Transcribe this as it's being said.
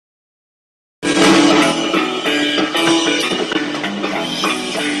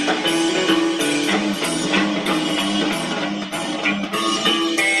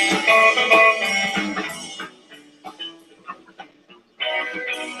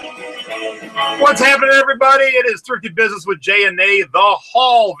What's happening, everybody? It is Thrifty Business with Jay and Nay, the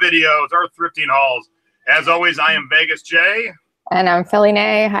haul videos, our thrifting hauls. As always, I am Vegas Jay. And I'm Philly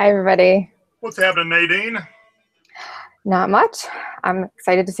Nay. Hi, everybody. What's happening, Nadine? Not much. I'm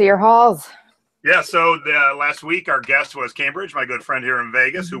excited to see your hauls. Yeah, so last week our guest was Cambridge, my good friend here in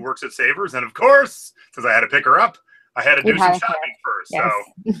Vegas, who works at Savers. And of course, since I had to pick her up, I had to do some shopping first. Yes.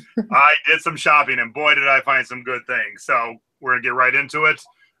 So I did some shopping, and boy, did I find some good things. So we're going to get right into it.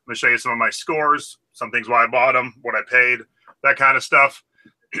 I'm going to show you some of my scores, some things why I bought them, what I paid, that kind of stuff.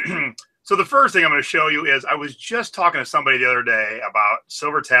 So the first thing I'm going to show you is I was just talking to somebody the other day about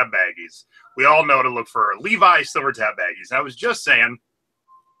silver tab baggies. We all know to look for Levi's silver tab baggies. And I was just saying,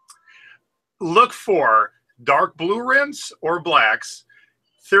 look for dark blue rims or blacks,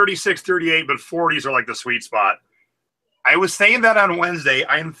 36, 38, but 40s are like the sweet spot. I was saying that on Wednesday.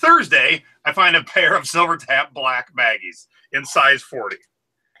 On Thursday, I find a pair of silver tab black baggies in size 40.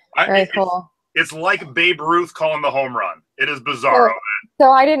 Very cool. It's like Babe Ruth calling the home run. It is bizarre. So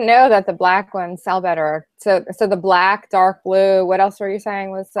I didn't know that the black ones sell better. So the black, dark blue. What else were you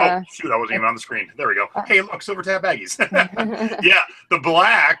saying was? Oh shoot, I wasn't even on the screen. There we go. Hey, look, silver tab baggies. Yeah, the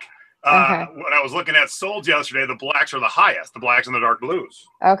black. When I was looking at sold yesterday, the blacks are the highest. The blacks and the dark blues.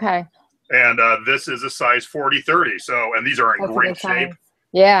 Okay. And this is a size 40-30. So, and these are in great shape.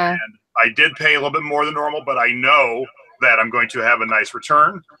 Yeah. And I did pay a little bit more than normal, but I know that I'm going to have a nice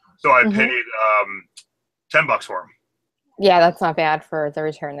return. So I paid $10 for them. Yeah, that's not bad for the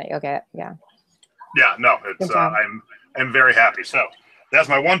return that you'll get. Yeah. Yeah, no, it's I'm very happy. So that's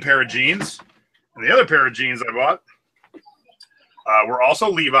my one pair of jeans, and the other pair of jeans I bought were also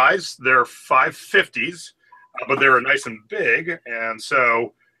Levi's. They're 550s, but they were nice and big, and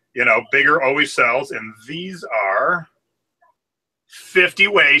so you know, bigger always sells. And these are 50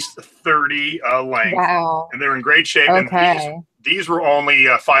 waist, 30 length. Wow. And they're in great shape. Okay. And these were only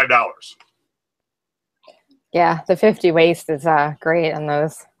 $5. Yeah, the 50 waist is great on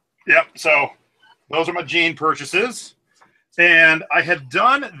those. Yep. So those are my jean purchases. And I had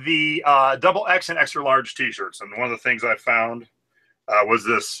done the double X and extra large t-shirts. And one of the things I found was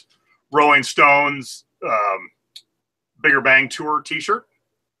this Rolling Stones Bigger Bang Tour t-shirt.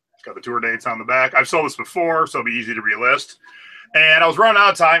 It's got the tour dates on the back. I've sold this before, so it'll be easy to relist. And I was running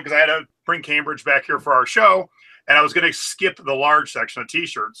out of time because I had to bring Cambridge back here for our show. And I was going to skip the large section of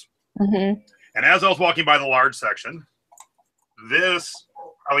t-shirts. And as I was walking by the large section, this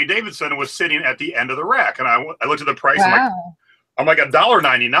Harley Davidson was sitting at the end of the rack. And I looked at the price. Wow. I'm like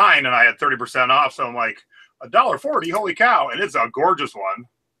 $1.99, and I had 30% off. So I'm like, $1.40, holy cow. And it's a gorgeous one.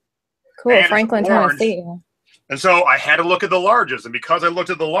 Cool, and Franklin, Tennessee. And so I had to look at the larges. And because I looked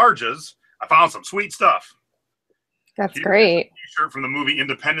at the larges, I found some sweet stuff. That's great. T-shirt from the movie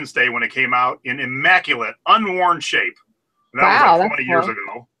Independence Day when it came out in immaculate, unworn shape. And that was like 20 years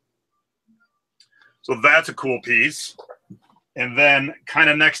ago. So that's a cool piece. And then kind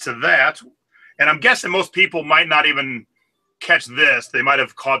of next to that, and I'm guessing most people might not even catch this. They might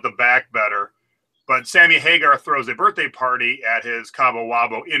have caught the back better. But Sammy Hagar throws a birthday party at his Cabo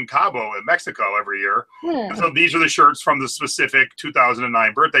Wabo in Cabo in Mexico every year. And so these are the shirts from the specific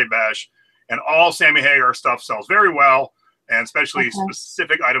 2009 birthday bash. And all Sammy Hagar stuff sells very well, and especially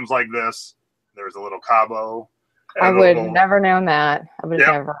specific items like this. There's a little Cabo. I would never known that. I would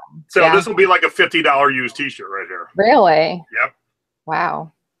have never. So this will be like a $50 used t-shirt right here. Really? Yep.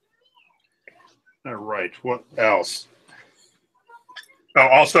 Wow. All right. What else? Oh,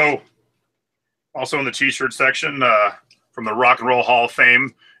 also in the t-shirt section from the Rock and Roll Hall of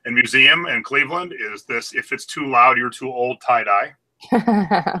Fame and Museum in Cleveland is this "If It's Too Loud, You're Too Old" tie-dye.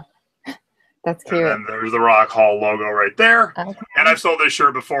 That's cute. And then there's the Rock Hall logo right there. Okay. And I've sold this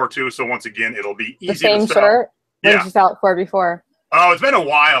shirt before too, so once again, it'll be easy to sell. The same shirt? What did you sell it for before? Oh, it's been a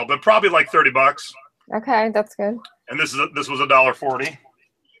while, but probably like $30. Okay, that's good. And this was $1.40.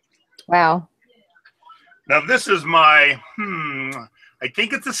 Wow. Now this is my I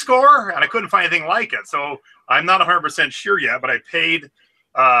think it's a score, and I couldn't find anything like it, so I'm not 100% sure yet. But I paid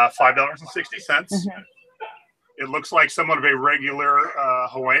 $5.60. It looks like somewhat of a regular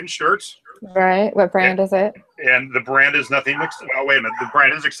Hawaiian shirt. Right. What brand is it? And the brand is nothing. Oh, wait a minute. The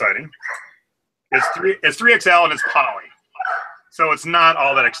brand is exciting. It's 3XL and it's poly. So it's not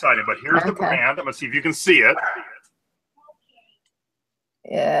all that exciting. But here's the brand. I'm going to see if you can see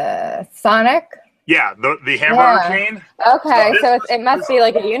it. Sonic? Yeah, the hamburger chain. Okay, so it must be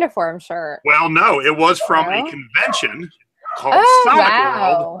like a uniform shirt. Well, no. It was from a convention called Sonic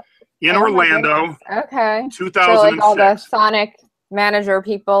World in Orlando. Okay. 2006. So like all the Sonic manager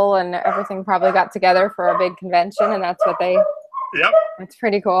people and everything probably got together for a big convention, and that's what they. Yep. That's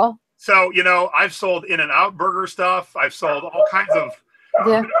pretty cool. So, you know, I've sold In-N-Out burger stuff. I've sold all kinds of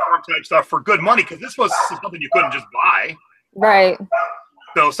Yeah. type stuff for good money, because this was something you couldn't just buy. Right.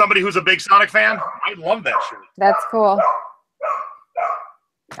 So somebody who's a big Sonic fan, I love that shirt. That's cool.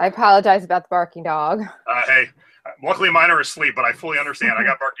 I apologize about the barking dog. Hey, luckily mine are asleep, but I fully understand. I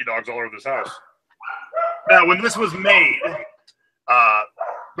got barky dogs all over this house. Now, when this was made,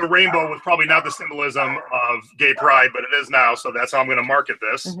 the rainbow was probably not the symbolism of gay pride, but it is now, so that's how I'm going to market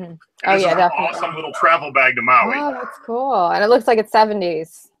this. Mm-hmm. And Oh, this yeah, is an definitely. awesome little travel bag to Maui. Oh, that's cool. And it looks like it's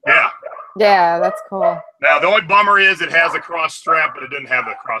 70s. Yeah. Yeah, that's cool. Now, the only bummer is it has a cross strap, but it didn't have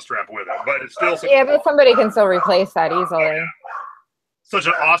the cross strap with it. But it's still Yeah, but somebody can still replace that easily. such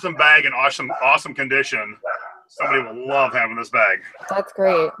an awesome bag in awesome condition. Somebody will love having this bag. That's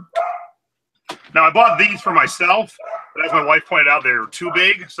great. Now, I bought these for myself, but as my wife pointed out, they were too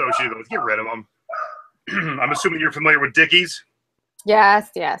big, so she goes, get rid of them. I'm assuming you're familiar with Dickies. Yes,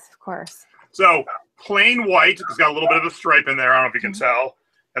 of course. So, plain white. It's got a little bit of a stripe in there. I don't know if you can tell.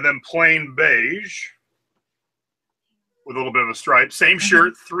 And then plain beige with a little bit of a stripe. Same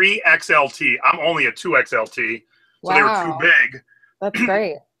shirt, 3XLT. I'm only a 2XLT, so they were too big. That's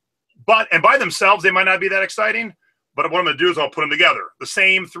great. And by themselves, they might not be that exciting. But what I'm going to do is I'll put them together. The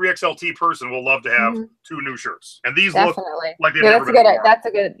same 3XLT person will love to have two new shirts. And these look like they've never been worn.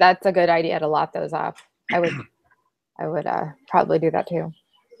 That's a good idea to lot those up. I would probably do that too.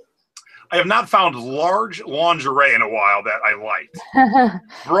 I have not found large lingerie in a while that I liked.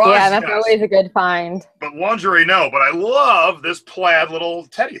 Yeah, that's always a good find. But lingerie, no. But I love this plaid little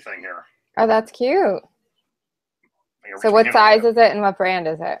teddy thing here. Oh, that's cute. So what size is it and what brand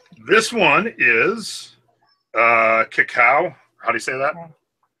is it? This one is Cacao. How do you say that?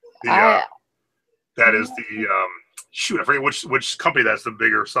 That is the shoot, I forget which company that's the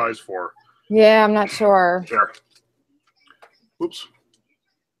bigger size for. Yeah, I'm not sure. Here. Oops.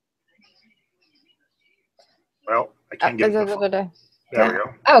 Well, I can't get it. There we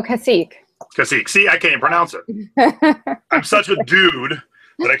go. Oh, Cacique. Cacique. See, I can't pronounce it. I'm such a dude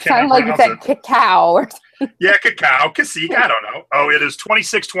that I can't Sound like you said cacao. Yeah, Cacao, Cacique, I don't know. Oh, it is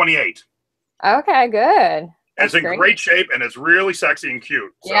 $26.28. Okay, good. It's in great shape, and it's really sexy and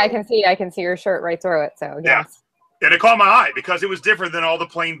cute. So. Yeah, I can see your shirt right through it. So yes. And it caught my eye because it was different than all the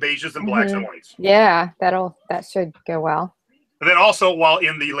plain beiges and blacks and whites. Yeah, that should go well. And then also, while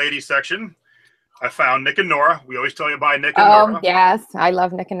in the ladies section, I found Nick and Nora. We always tell you buy Nick and Nora. Oh, yes. I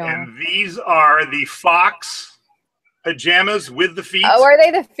love Nick and Nora. And these are the Fox pajamas with the feet. Oh, are they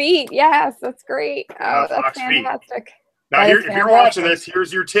the feet? Yes, that's great. Oh, that's Fox fantastic. Feet. Now, if you're watching this,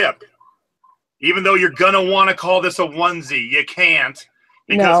 here's your tip. Even though you're going to want to call this a onesie, you can't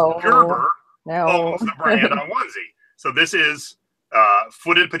because Gerber owns the brand on onesie. So this is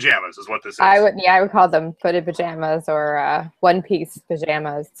footed pajamas is what this is. I would call them footed pajamas or one-piece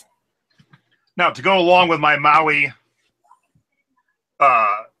pajamas. Now, to go along with my Maui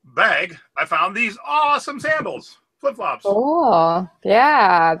bag, I found these awesome sandals, flip-flops. Oh,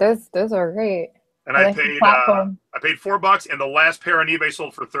 yeah, those are great. And I paid $4, and the last pair on eBay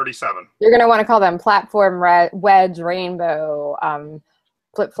sold for $37. You're gonna want to call them platform wedge rainbow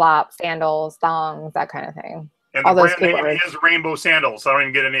flip-flop sandals, thongs, that kind of thing. And all the brand name is Rainbow Sandals, so I don't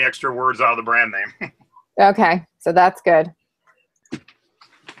even get any extra words out of the brand name. Okay, so that's good.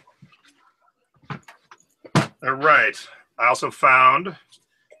 All right. I also found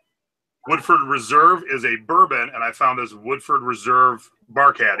Woodford Reserve is a bourbon, and I found this Woodford Reserve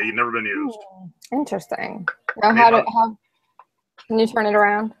bar caddy, never been used. Interesting. Now, how can you turn it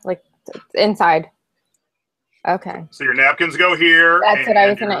around? Like inside. Okay. So your napkins go here. That's what I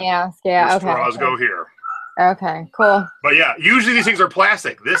was going to ask. Yeah. Your okay. straws go here. Okay. Cool. But yeah, usually these things are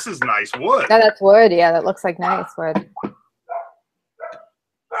plastic. This is nice wood. Yeah, that's wood. Yeah, that looks like nice wood.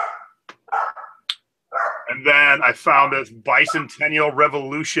 And then I found this Bicentennial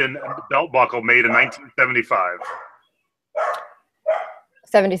Revolution belt buckle made in 1975.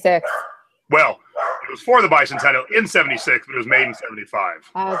 76. Well, it was for the Bicentennial in 76, but it was made in 75.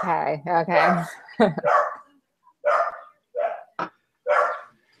 Okay. Okay.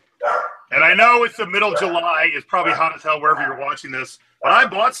 And I know it's the middle of July. It's probably hot as hell wherever you're watching this. But I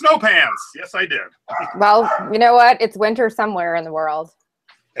bought snow pants. Yes, I did. Well, you know what? It's winter somewhere in the world.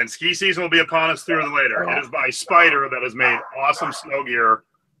 And ski season will be upon us sooner than later. Yeah. It is by Spider that has made awesome snow gear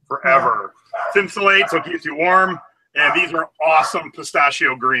forever. It's insulate, so it keeps you warm. And these are awesome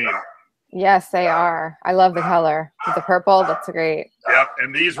pistachio green. Yes, they are. I love the color. With the purple, that's great. Yep,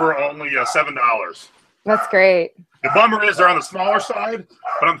 and these were only $7. That's great. The bummer is they're on the smaller side,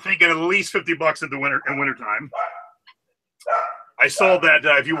 but I'm thinking at least $50 in wintertime. I sold that.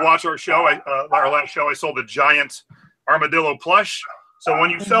 If you watch our show, our last show, I sold the giant armadillo plush. So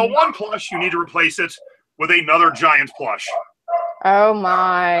when you sell one plush, you need to replace it with another giant plush. Oh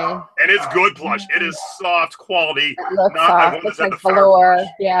my. And it's good plush. It is soft quality. It looks not soft. one It's that's like the velour.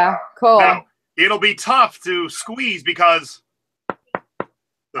 Yeah. Cool. Now, it'll be tough to squeeze because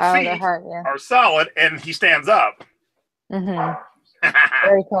the feet are solid and he stands up.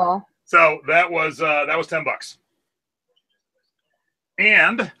 Very cool. So that was $10.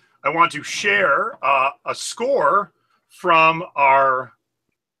 And I want to share a score from our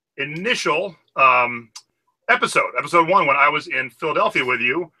initial episode 1 when I was in Philadelphia with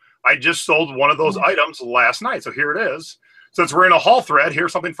you. I just sold one of those items last night. So here it is. Since we're in a haul thread,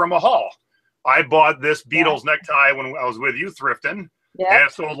 here's something from a haul. I bought this Beatles necktie when I was with you thrifting. Yeah. And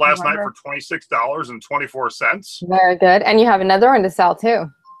it sold last night for $26.24. Very good. And you have another one to sell too.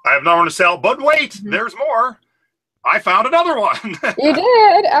 I have another one to sell, but wait, there's more. I found another one. You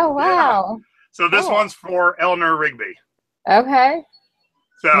did? Oh, wow. Yeah. So this one's for Eleanor Okay.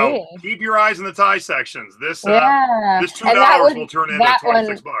 So keep your eyes in the tie sections. This this $2 will turn into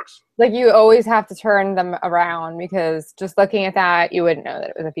 $26. Like you always have to turn them around because just looking at that, you wouldn't know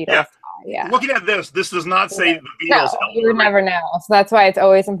that it was a Beatles tie. Yeah. Looking at this does not say the Beatles. No, you would never know. So that's why it's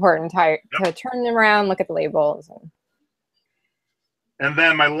always important to turn them around, look at the labels. And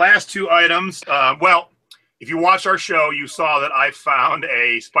then my last 2 items. Well, if you watched our show, you saw that I found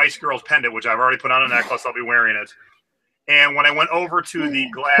a Spice Girls pendant, which I've already put on a necklace. I'll be wearing it. And when I went over to the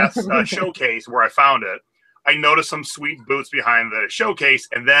glass showcase where I found it, I noticed some sweet boots behind the showcase,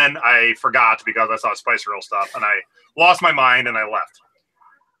 and then I forgot because I saw Spice Girl stuff, and I lost my mind, and I left.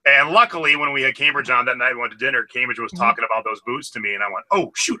 And luckily, when we had Cambridge on that night, we went to dinner, Cambridge was talking about those boots to me, and I went,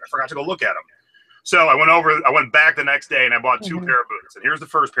 oh, shoot, I forgot to go look at them. So I went back the next day, and I bought 2 pair of boots. And here's the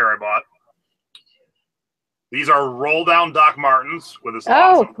first pair I bought. These are roll-down Doc Martens with this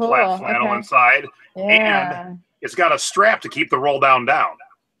awesome flat flannel inside. Yeah. And it's got a strap to keep the roll-down down.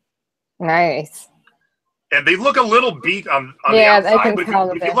 Nice. And they look a little beat on the outside. I can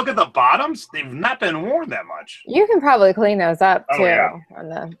tell if you look at the bottoms, they've not been worn that much. You can probably clean those up, too.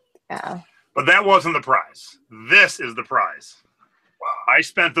 Yeah. Yeah. But that wasn't the prize. This is the prize. I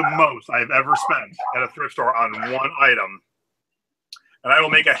spent the most I've ever spent at a thrift store on one item. And I will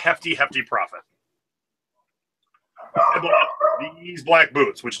make a hefty, hefty profit. I bought these black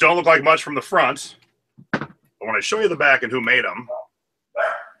boots, which don't look like much from the front. But when I show you the back and who made them.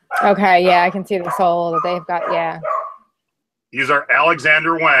 Okay, yeah, I can see the sole that they've got, yeah. These are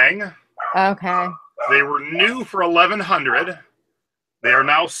Alexander Wang. Okay. They were new for $1,100. They are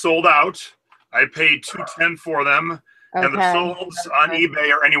now sold out. I paid $210 for them. Okay. And the solds on eBay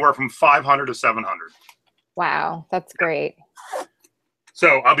are anywhere from $500 to $700. Wow, that's great.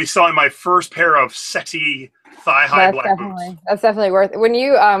 So I'll be selling my first pair of sexy thigh-high black boots. That's definitely worth it. When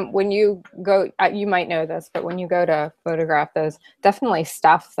you go, you might know this, but when you go to photograph those, definitely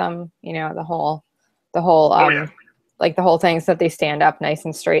stuff them. You know, the whole like the whole thing, so that they stand up nice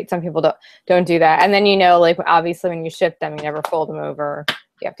and straight. Some people don't do that, and then like obviously when you ship them, you never fold them over.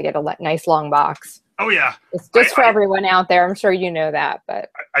 You have to get a nice long box. Oh yeah, it's just for everyone out there. I'm sure you know that,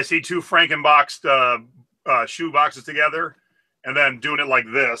 but I see 2 Frankenboxed shoe boxes together, and then doing it like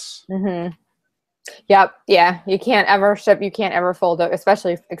this. Yep. Yeah. You can't ever ship. You can't ever fold it,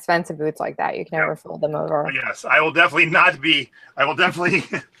 especially expensive boots like that. You can never fold them over. Yes, I will definitely not be. I'll definitely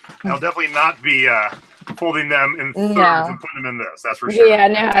not be folding them in thirds and putting them in this. That's for sure. Yeah.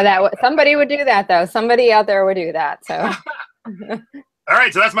 No. Somebody would do that though. Somebody out there would do that. So. All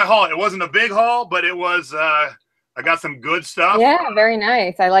right. So that's my haul. It wasn't a big haul, but it was. I got some good stuff. Yeah. Very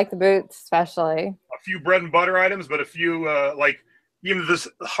nice. I like the boots, especially. A few bread and butter items, but a few even if this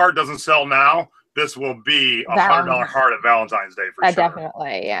heart doesn't sell now. This will be a $100 heart at Valentine's Day for sure.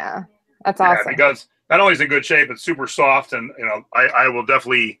 Definitely, yeah. That's awesome. Because not only is it in good shape, it's super soft, and I will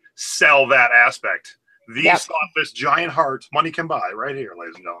definitely sell that aspect. The softest giant heart money can buy, right here,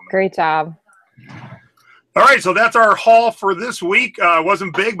 ladies and gentlemen. Great job. All right, so that's our haul for this week. It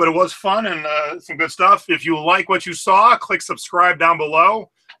wasn't big, but it was fun and some good stuff. If you like what you saw, click subscribe down below,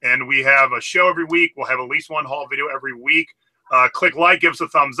 and we have a show every week. We'll have at least one haul video every week. Click like, give us a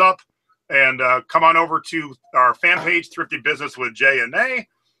thumbs up. And come on over to our fan page, Thrifty Business with Jay and Nay,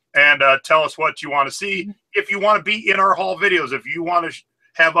 and tell us what you want to see. If you want to be in our haul videos, if you want to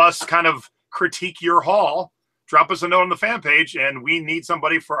have us kind of critique your haul, drop us a note on the fan page, and we need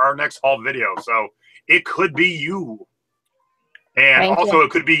somebody for our next haul video. So it could be you. And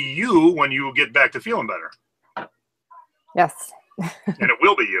it could be you when you get back to feeling better. Yes. And it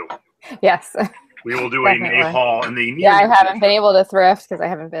will be you. Yes. We will do a May haul in the near I haven't been able to thrift because I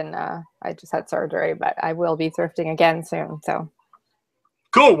haven't been, I just had surgery, but I will be thrifting again soon. So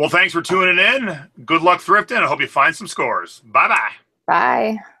cool. Well, thanks for tuning in. Good luck thrifting. I hope you find some scores. Bye-bye.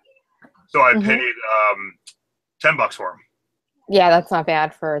 Bye. So I paid $10 for them. Yeah, that's not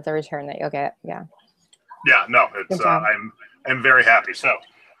bad for the return that you'll get. Yeah. Yeah, no, it's I'm very happy. So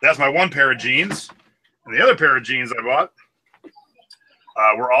that's my one pair of jeans, and the other pair of jeans I bought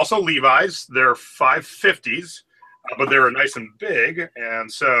were also Levi's. They're 550s, but they were nice and big,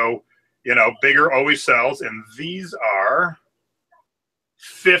 and so you know, bigger always sells. And these are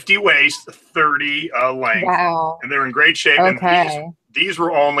 50 waist, 30 length. Wow. And they're in great shape. Okay. And these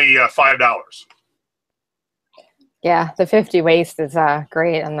were only $5. Yeah, the 50 waist is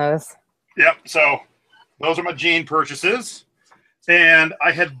great on those. Yep. So those are my jean purchases. And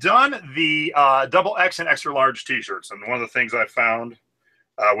I had done the double X and extra large t-shirts. And one of the things I found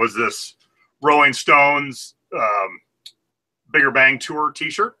was this Rolling Stones Bigger Bang Tour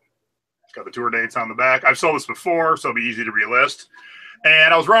t-shirt. It's got the tour dates on the back. I've sold this before, so it'll be easy to relist.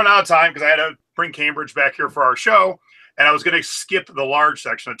 And I was running out of time because I had to bring Cambridge back here for our show. And I was going to skip the large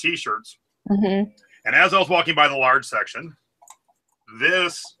section of t-shirts. Mm-hmm. And as I was walking by the large section,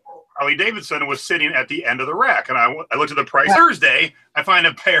 this Harley Davidson was sitting at the end of the rack. And I looked at the price. Yeah. Thursday, I find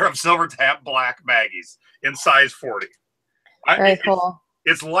a pair of silver tap black baggies in size 40. Very cool.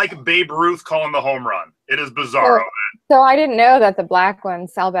 It's like Babe Ruth calling the home run. It is bizarro. So I didn't know that the black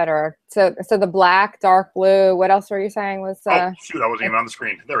ones sell better. So the black, dark blue. What else were you saying was? Oh shoot, I wasn't even on the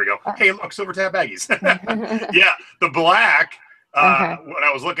screen. There we go. Hey, look, silver tab baggies. Yeah, the black. When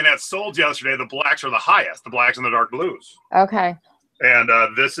I was looking at sold yesterday, the blacks are the highest. The blacks and the dark blues. Okay.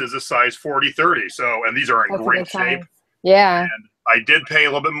 And this is a size 40-30. So, and these are in great shape. Yeah. And I did pay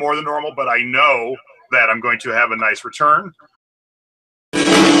a little bit more than normal, but I know that I'm going to have a nice return.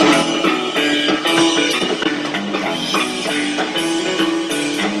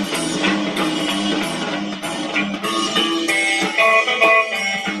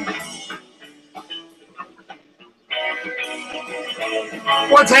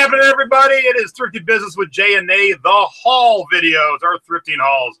 What's happening, everybody? It is Thrifty Business with Jay and Nay, the haul videos, our thrifting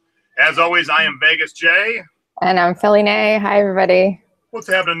hauls. As always, I am Vegas Jay. And I'm Philly Nay. Hi, everybody. What's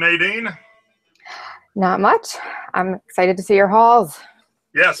happening, Nadine? Not much. I'm excited to see your hauls.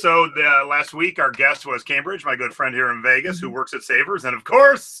 Yeah, so last week, our guest was Cambridge, my good friend here in Vegas, who works at Savers. And of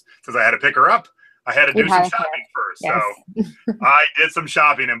course, since I had to pick her up, I had to do some shopping first. Yes. So I did some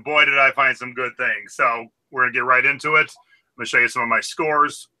shopping, and boy, did I find some good things. So we're going to get right into it. I'm going to show you some of my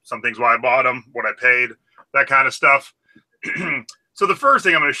scores, some things why I bought them, what I paid, that kind of stuff. So the first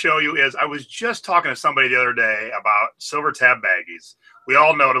thing I'm going to show you is I was just talking to somebody the other day about silver tab baggies. We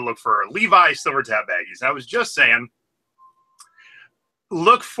all know to look for Levi silver tab baggies. And I was just saying,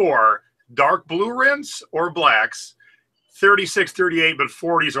 look for dark blue rinse or blacks, 36, 38, but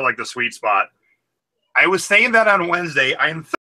 40s are like the sweet spot. I was saying that on Wednesday. I am